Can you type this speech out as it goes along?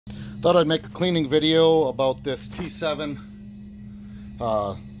Thought I'd make a cleaning video about this T7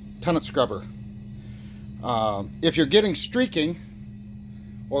 Tennant scrubber. If you're getting streaking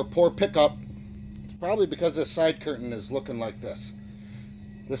or poor pickup, it's probably because this side curtain is looking like this.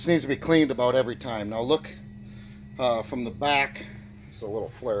 This needs to be cleaned about every time. Now look from the back, it's a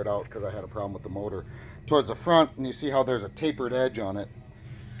little flared out because I had a problem with the motor, towards the front, and you see how there's a tapered edge on it.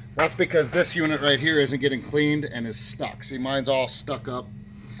 That's because this unit right here isn't getting cleaned and is stuck. See, mine's all stuck up.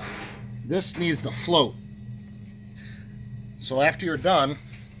 This needs to float. So after you're done,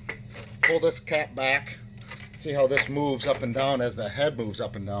 pull this cap back. See how this moves up and down as the head moves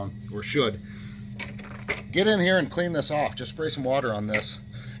up and down, or should. Get in here and clean this off. Just spray some water on this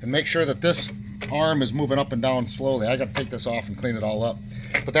and make sure that this arm is moving up and down slowly. I got to take this off and clean it all up.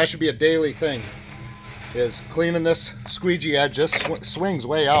 But that should be a daily thing, is cleaning this squeegee edge. This swings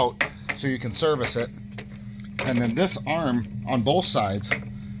way out so you can service it. And then this arm on both sides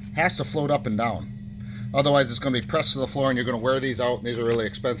has to float up and down. Otherwise it's going to be pressed to the floor and you're going to wear these out, and these are really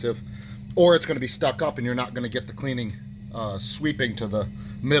expensive. Or it's going to be stuck up and you're not going to get the cleaning sweeping to the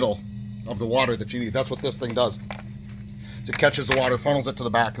middle of the water that you need. That's what this thing does. It catches the water, funnels it to the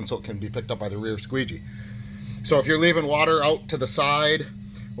back, and so it can be picked up by the rear squeegee. So if you're leaving water out to the side,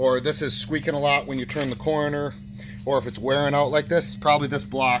 or this is squeaking a lot when you turn the corner, or if it's wearing out like this, probably this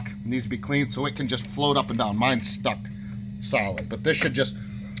block needs to be cleaned so it can just float up and down. Mine's stuck solid, but this should just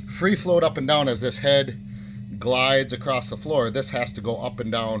free float up and down as this head glides across the floor. This has to go up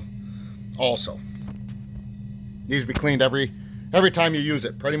and down also. Needs to be cleaned every time you use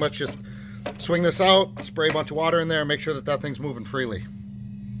it. Pretty much just swing this out, spray a bunch of water in there, and make sure that that thing's moving freely.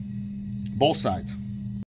 Both sides.